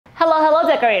Hello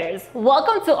decorators!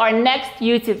 Welcome to our next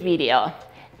YouTube video.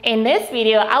 In this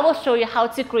video, I will show you how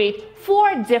to create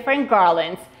 4 different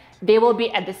garlands. They will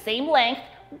be at the same length,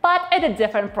 but at a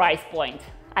different price point.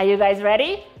 Are you guys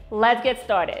ready? Let's get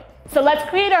started. So let's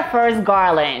create our first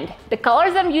garland. The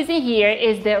colors I'm using here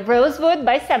is the Rosewood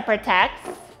by Sempertex.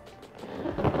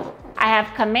 I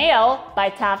have Cameo by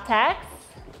Taftex.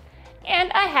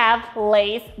 And I have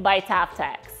Lace by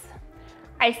Taftex.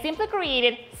 I simply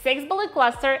created 6 balloon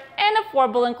cluster and a 4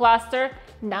 balloon cluster.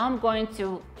 Now I'm going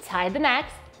to tie the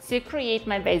necks to create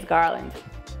my base garland.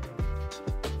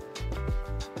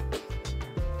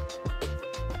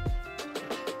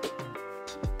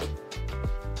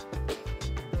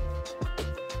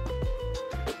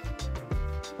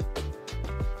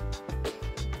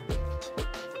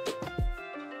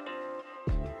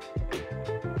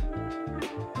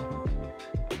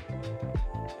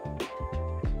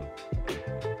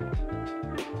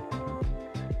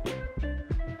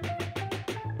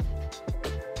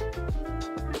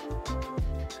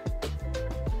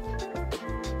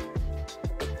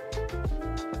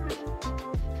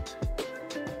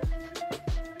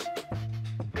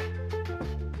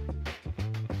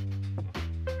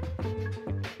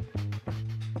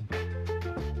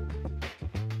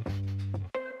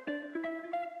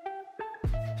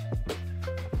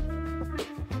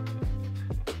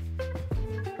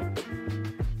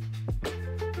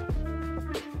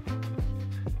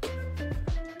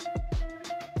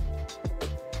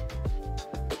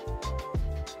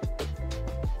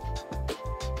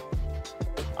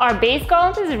 Our base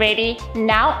garland is ready.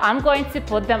 Now I'm going to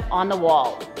put them on the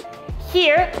wall.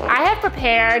 Here, I have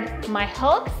prepared my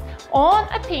hooks on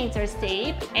a painter's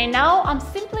tape, and now I'm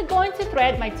simply going to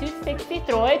thread my 260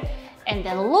 through it and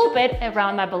then loop it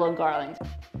around my balloon garland.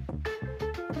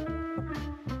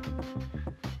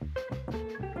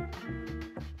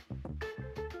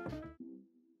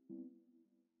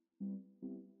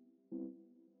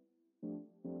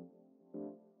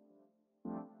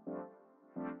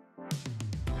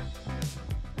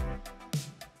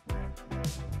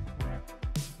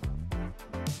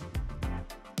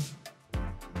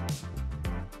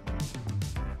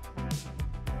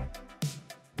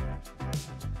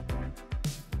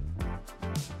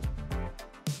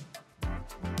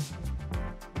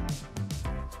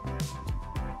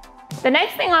 The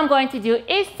next thing I'm going to do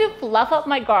is to fluff up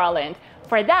my garland.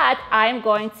 For that, I'm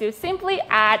going to simply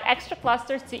add extra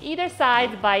clusters to either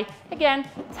side by, again,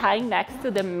 tying next to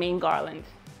the main garland.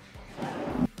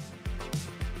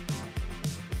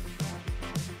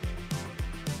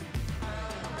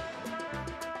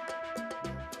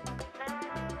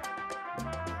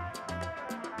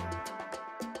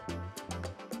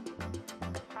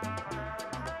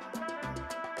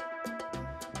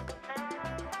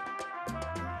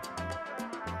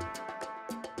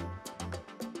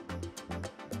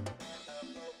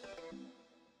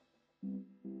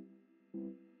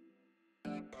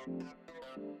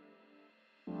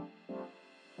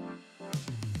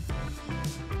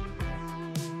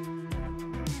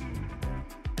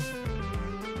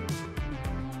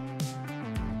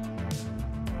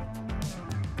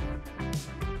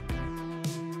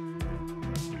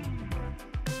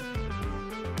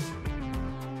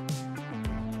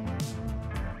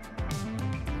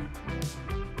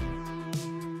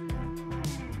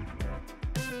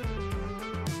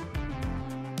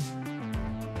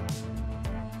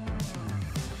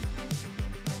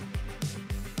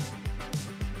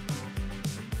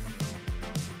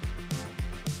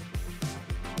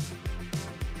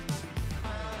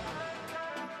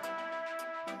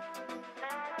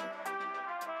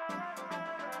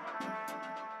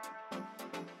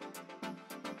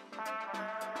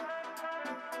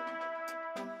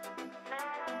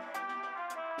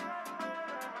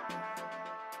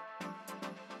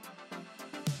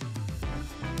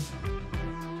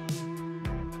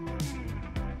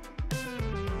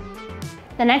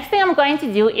 The next thing I'm going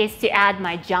to do is to add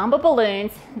my jumbo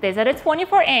balloons. These are the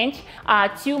 24-inch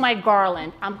to my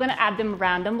garland. I'm going to add them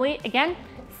randomly, again,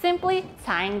 simply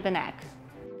tying the neck.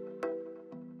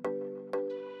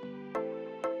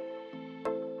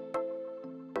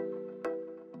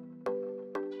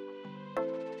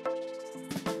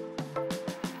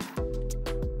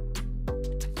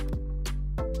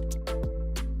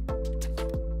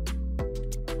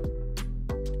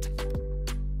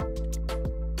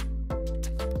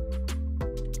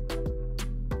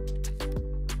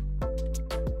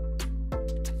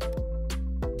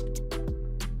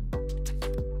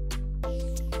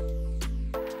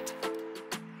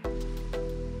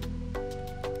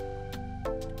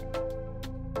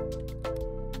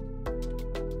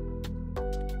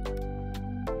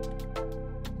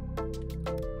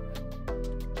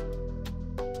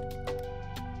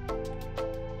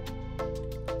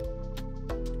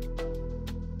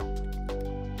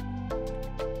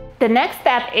 The next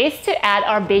step is to add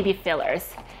our baby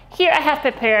fillers. Here I have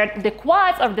prepared the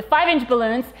quads of the 5-inch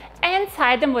balloons and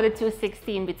tied them with a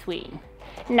 260 in between.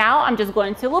 Now I'm just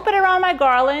going to loop it around my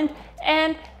garland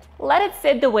and let it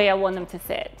sit the way I want them to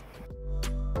sit.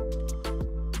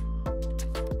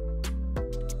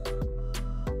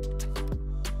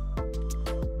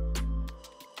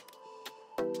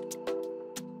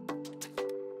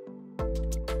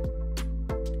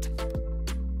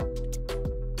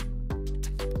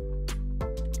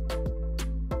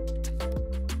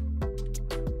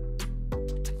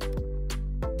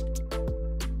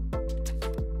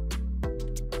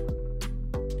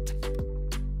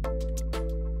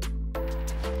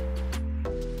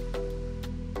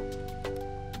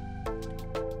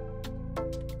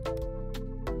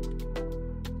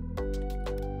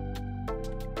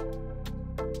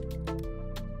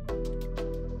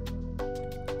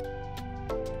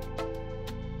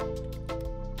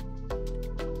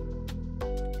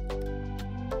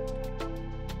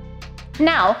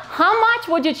 Now, how much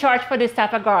would you charge for this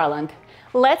type of garland?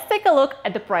 Let's take a look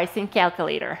at the pricing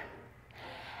calculator.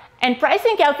 And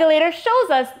pricing calculator shows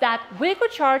us that we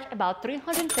could charge about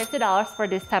 $350 for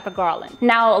this type of garland.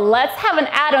 Now, let's have an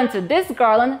add-on to this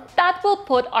garland that will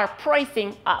put our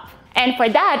pricing up. And for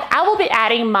that, I will be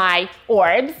adding my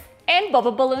orbs and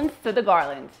bubble balloons to the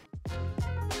garland.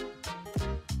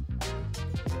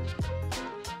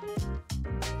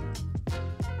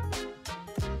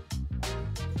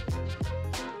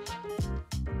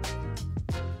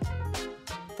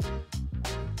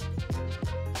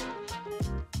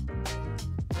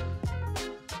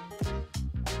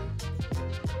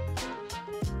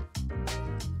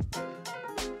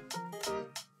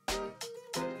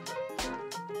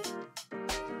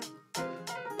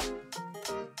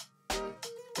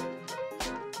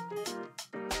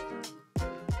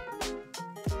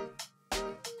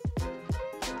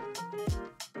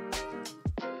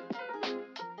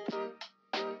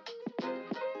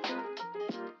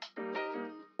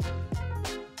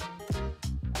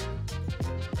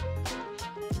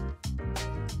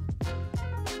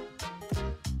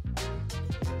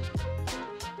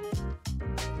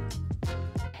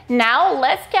 Now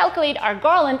let's calculate our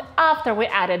garland after we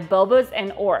added bulbs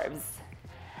and orbs.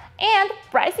 And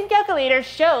pricing calculator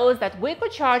shows that we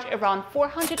could charge around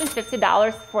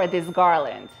 $450 for this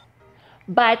garland.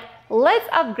 But let's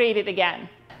upgrade it again.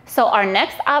 So our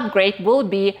next upgrade will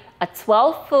be a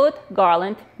 12-foot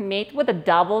garland made with a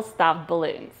double stuffed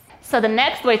balloons. So the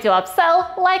next way to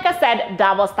upsell, like I said,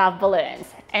 double stuffed balloons.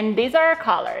 And these are our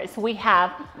colors. We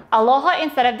have Aloha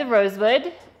instead of the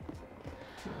rosewood,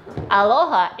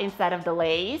 Aloha instead of the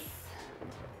lace,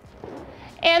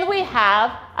 and we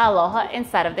have Aloha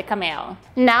instead of the camel.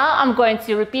 Now I'm going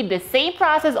to repeat the same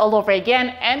process all over again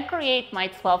and create my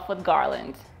 12-foot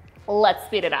garland. Let's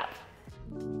speed it up.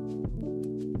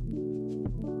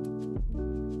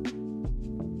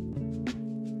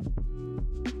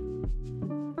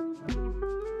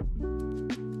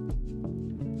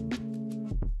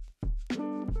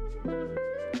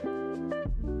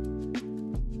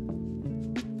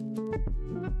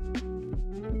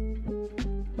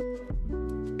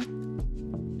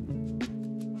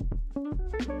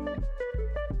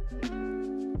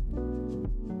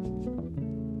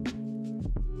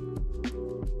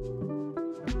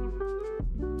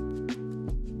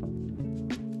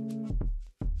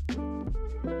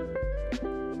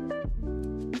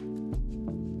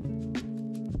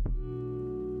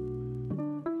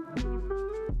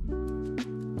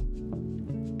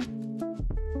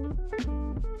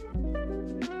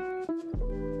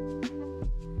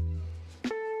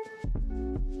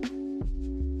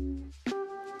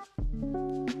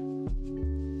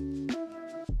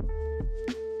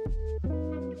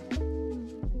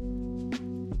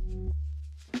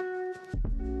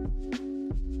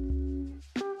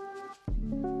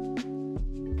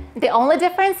 The only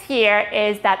difference here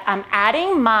is that I'm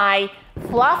adding my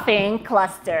fluffing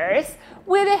clusters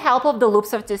with the help of the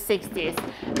loops of 260s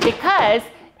because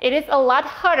it is a lot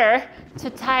harder to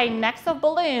tie necks of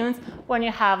balloons when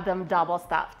you have them double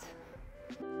stuffed.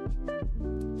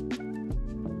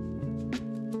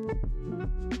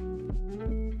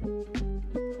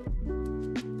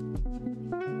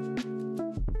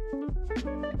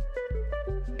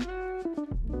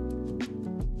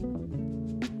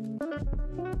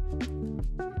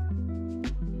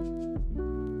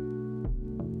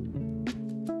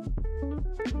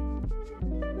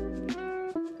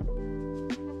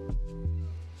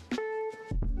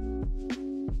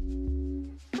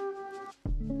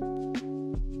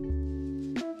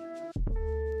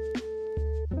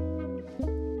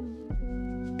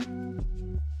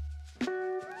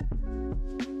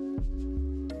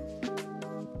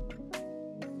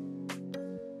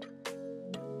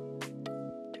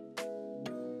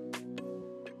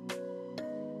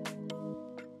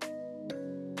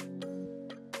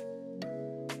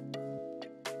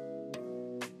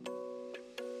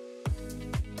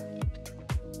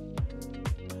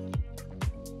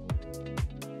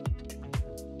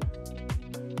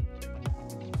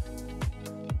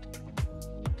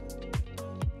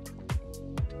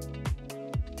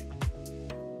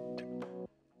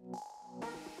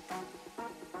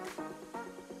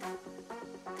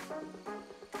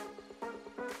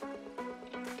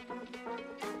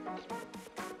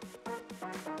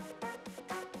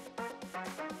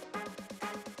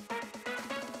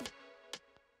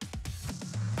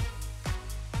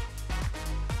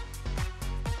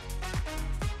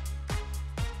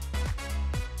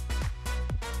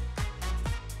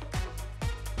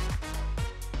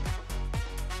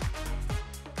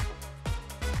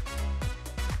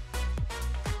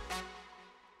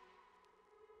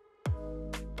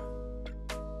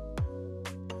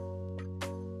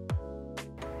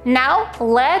 Now,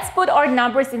 let's put our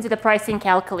numbers into the pricing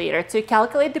calculator to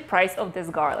calculate the price of this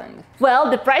garland. Well,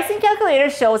 the pricing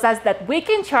calculator shows us that we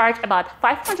can charge about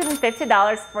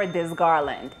 $550 for this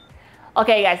garland.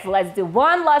 Okay guys, let's do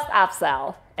one last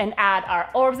upsell and add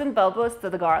our orbs and bubbles to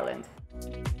the garland.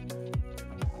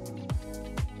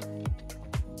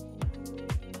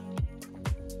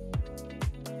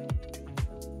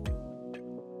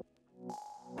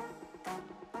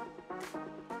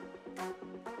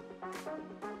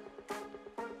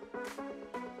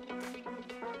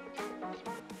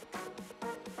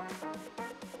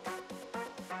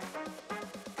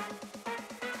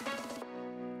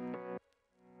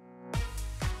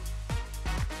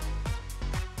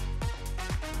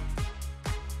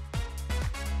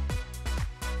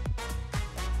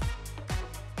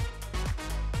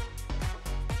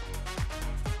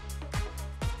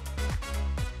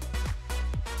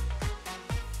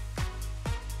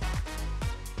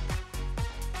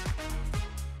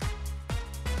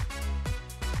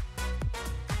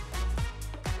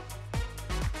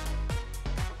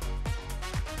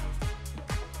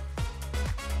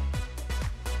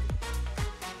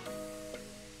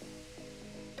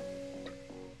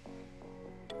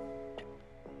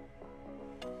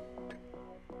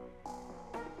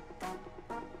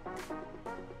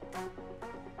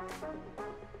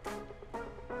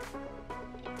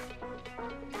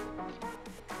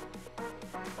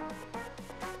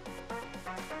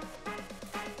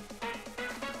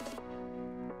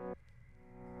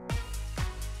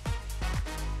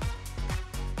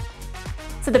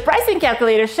 So the pricing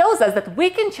calculator shows us that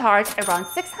we can charge around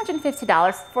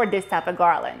 $650 for this type of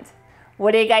garland.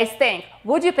 What do you guys think?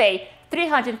 Would you pay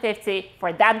 $350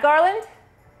 for that garland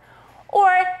or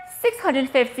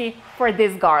 $650 for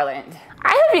this garland? I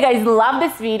hope you guys loved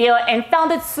this video and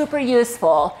found it super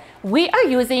useful. We are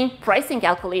using pricing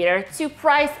calculator to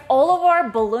price all of our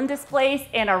balloon displays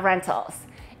and our rentals.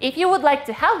 If you would like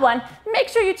to have one, make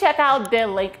sure you check out the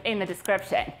link in the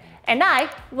description. And I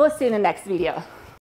will see you in the next video.